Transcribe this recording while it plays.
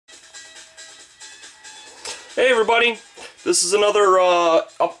Hey everybody, this is another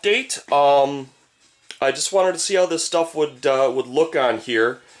update. I just wanted to see how this stuff would look on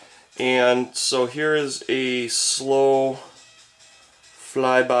here, and so here is a slow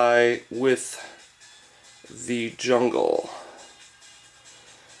flyby with the jungle.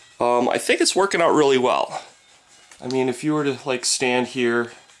 I think it's working out really well. I mean, if you were to like stand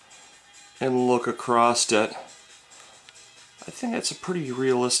here and look across it, I think it's a pretty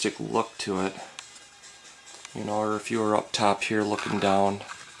realistic look to it. You know, or if you were up top here looking down,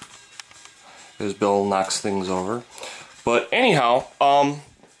 as Bill knocks things over. But anyhow,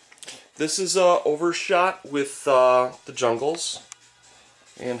 this is a overshot with the jungles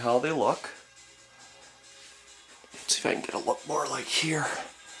and how they look. Let's see if I can get a look more like here.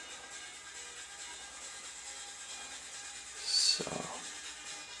 So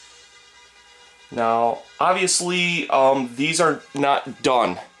now, obviously, these are not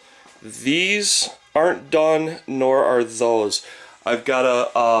done. These aren't done, nor are those. I've got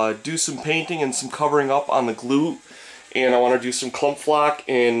to do some painting and some covering up on the glue, and I want to do some clump flock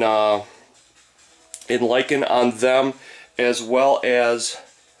and lichen on them, as well as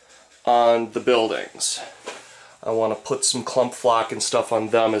on the buildings. I want to put some clump flock and stuff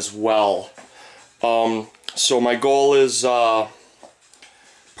on them as well. So my goal is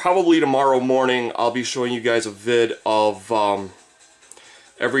probably tomorrow morning I'll be showing you guys a vid of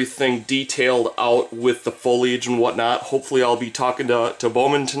everything detailed out with the foliage and whatnot. Hopefully I'll be talking to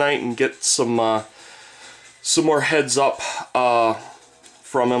Bowman tonight and get some more heads up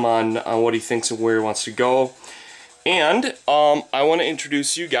from him on what he thinks and where he wants to go. And I want to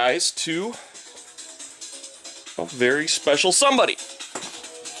introduce you guys to a very special somebody.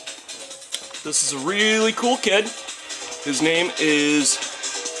 This is a really cool kid. His name is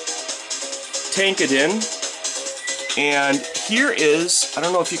Tankadin. And here is, I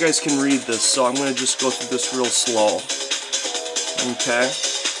don't know if you guys can read this, so I'm going to just go through this real slow. Okay.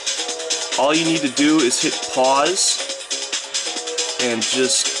 All you need to do is hit pause and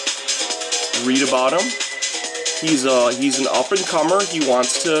just read about him. He's an up-and-comer. He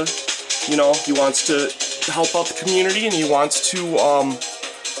wants to, you know, he wants to help out the community, and he wants to,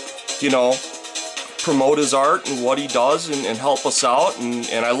 you know, promote his art and what he does and help us out,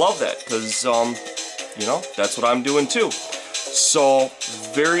 and I love that, because, you know, that's what I'm doing too. So,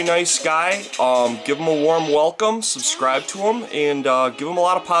 very nice guy. Give him a warm welcome, subscribe to him, and give him a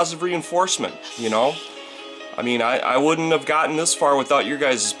lot of positive reinforcement, you know. I mean, I wouldn't have gotten this far without your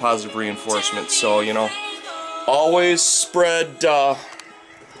guys' positive reinforcement, so, you know, always spread the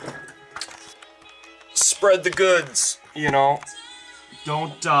goods, you know.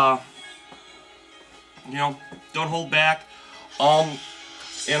 Don't, you know, don't hold back.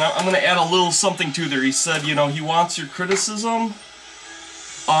 And I'm going to add a little something to there. He said, you know, he wants your criticism.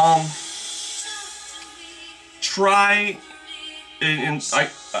 Try, and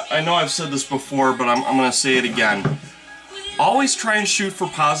I know I've said this before, but I'm going to say it again. Always try and shoot for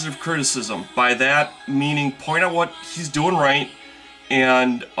positive criticism. By that, meaning point out what he's doing right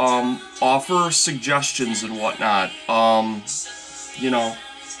and offer suggestions and whatnot. You know,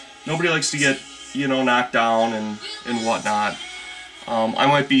 nobody likes to get, you know, knocked down and whatnot. I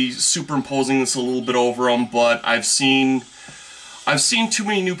might be superimposing this a little bit over them, but I've seen too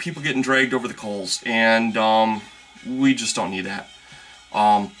many new people getting dragged over the coals, and we just don't need that.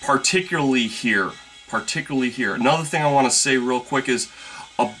 Particularly here. Another thing I want to say real quick is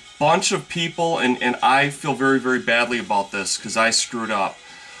a bunch of people, and I feel very, very badly about this because I screwed up.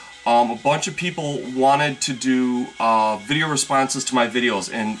 A bunch of people wanted to do video responses to my videos,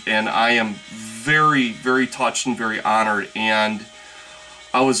 and I am very, very touched and very honored, and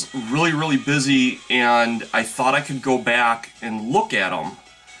I was really, really busy, and I thought I could go back and look at them,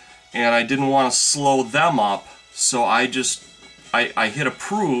 and I didn't want to slow them up, so I hit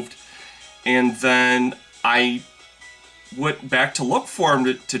approved, and then I went back to look for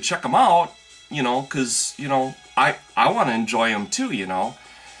them to check them out, you know, because, you know, I want to enjoy them too, you know,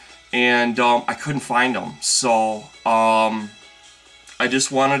 and I couldn't find them, so I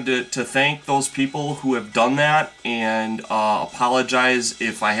just wanted to thank those people who have done that, and apologize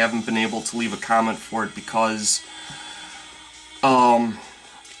if I haven't been able to leave a comment for it, because I'm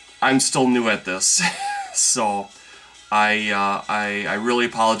still new at this. So I really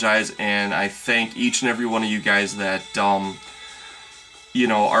apologize, and I thank each and every one of you guys that you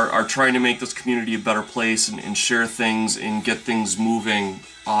know, are trying to make this community a better place and share things and get things moving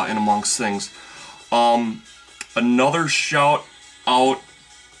in amongst things. Another shout out,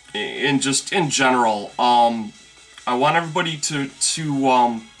 and just in general, I want everybody to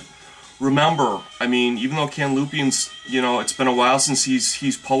remember, I mean, even though Canlupian's, you know, it's been a while since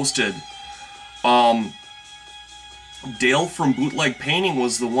he's posted, Dale from Bootleg Painting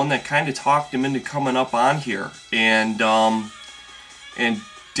was the one that kind of talked him into coming up on here, and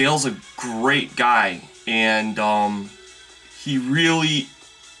Dale's a great guy, and he really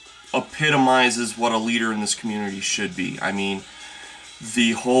epitomizes what a leader in this community should be. I mean,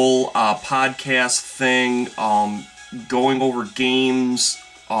 the whole podcast thing, going over games,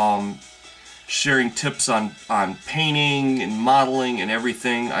 sharing tips on painting and modeling and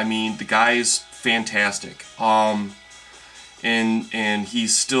everything. I mean, the guy's fantastic. And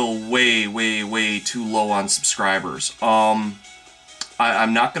he's still way too low on subscribers.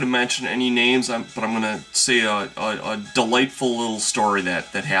 I'm not going to mention any names, but I'm going to say a delightful little story that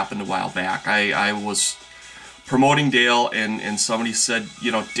happened a while back. I was promoting Dale, and somebody said,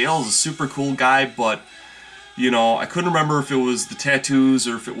 you know, Dale is a super cool guy, but, you know, I couldn't remember if it was the tattoos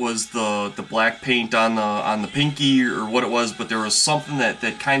or if it was the black paint on the pinky or what it was, but there was something that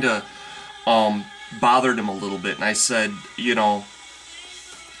kind of bothered him a little bit. And I said, you know,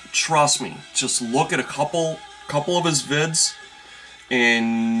 trust me, just look at a couple of his vids,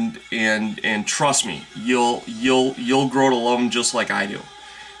 and trust me, you'll grow to love him just like I do.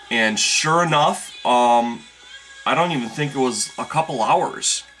 And sure enough, I don't even think it was a couple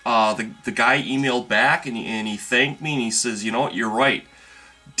hours. The guy emailed back, and he thanked me, and he says, you know what, you're right.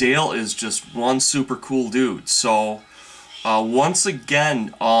 Dale is just one super cool dude. So once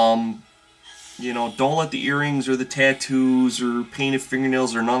again, you know, don't let the earrings or the tattoos or painted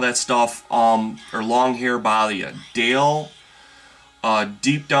fingernails or none of that stuff or long hair bother you. Dale,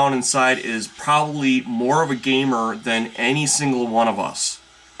 deep down inside, is probably more of a gamer than any single one of us.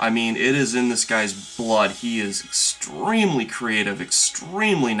 I mean, it is in this guy's blood. He is extremely creative,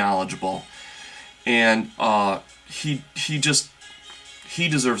 extremely knowledgeable, and he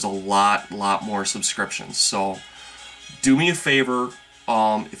deserves a lot more subscriptions. So do me a favor,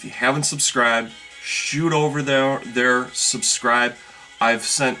 if you haven't subscribed, shoot over there, subscribe. I've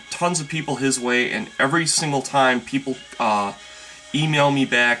sent tons of people his way, and every single time people email me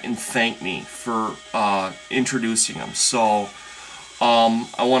back and thank me for introducing him. So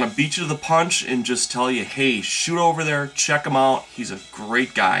I want to beat you to the punch and just tell you, hey, shoot over there, check him out. He's a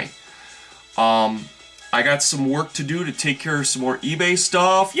great guy. I got some work to do to take care of some more eBay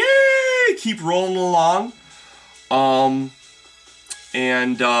stuff. Yay! Keep rolling along.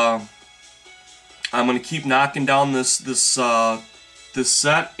 And I'm gonna keep knocking down this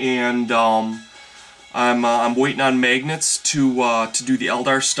set, and I'm waiting on magnets to do the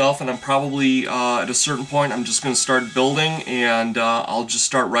Eldar stuff, and I'm probably at a certain point I'm just gonna start building, and I'll just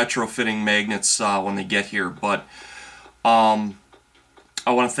start retrofitting magnets when they get here. But I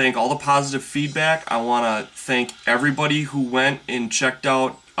want to thank all the positive feedback. I want to thank everybody who went and checked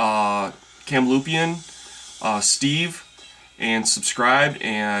out Kamloopian, Steve, and subscribed.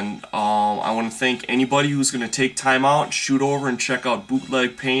 And I want to thank anybody who's going to take time out, shoot over and check out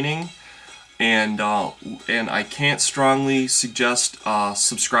Bootleg Painting. And I can't strongly suggest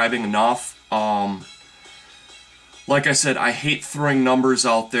subscribing enough. Like I said, I hate throwing numbers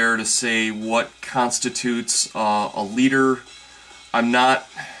out there to say what constitutes a leader. I'm not,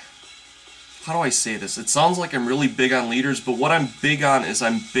 how do I say this? It sounds like I'm really big on leaders, but what I'm big on is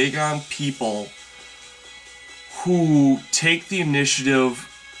I'm big on people who take the initiative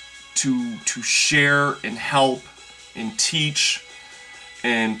to share and help and teach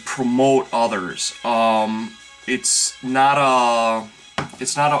and promote others. It's not a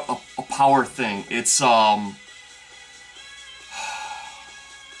power thing. It's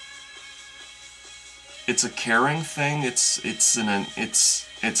a caring thing. It's an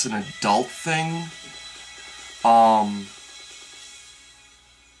adult thing.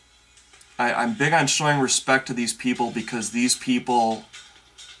 I'm big on showing respect to these people, because these people,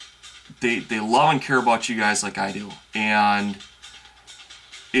 they love and care about you guys like I do, and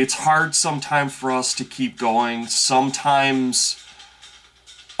it's hard sometimes for us to keep going. Sometimes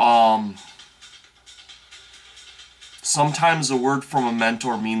a word from a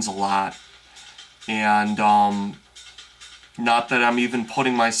mentor means a lot. And not that I'm even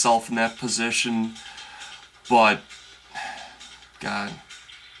putting myself in that position, but God,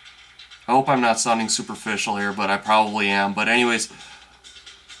 I hope I'm not sounding superficial here, but I probably am. But anyways,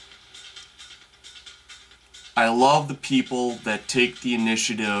 I love the people that take the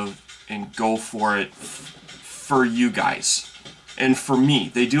initiative and go for it for you guys and for me.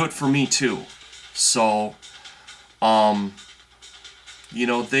 They do it for me too. So you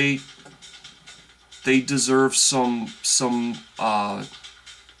know, they deserve some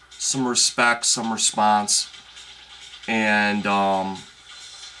respect, some response, and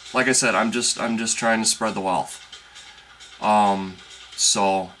like I said, I'm just trying to spread the wealth.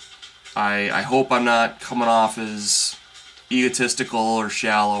 So I hope I'm not coming off as egotistical or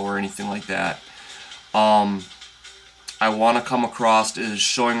shallow or anything like that. I want to come across as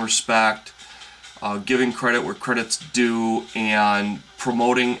showing respect, giving credit where credit's due, and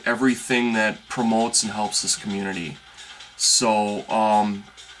promoting everything that promotes and helps this community. So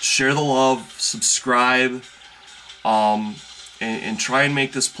share the love, subscribe, and try and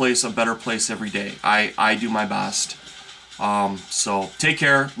make this place a better place every day. I do my best. So take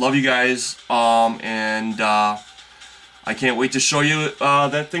care, love you guys, and I can't wait to show you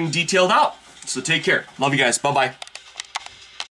that thing detailed out. So take care, love you guys, bye-bye.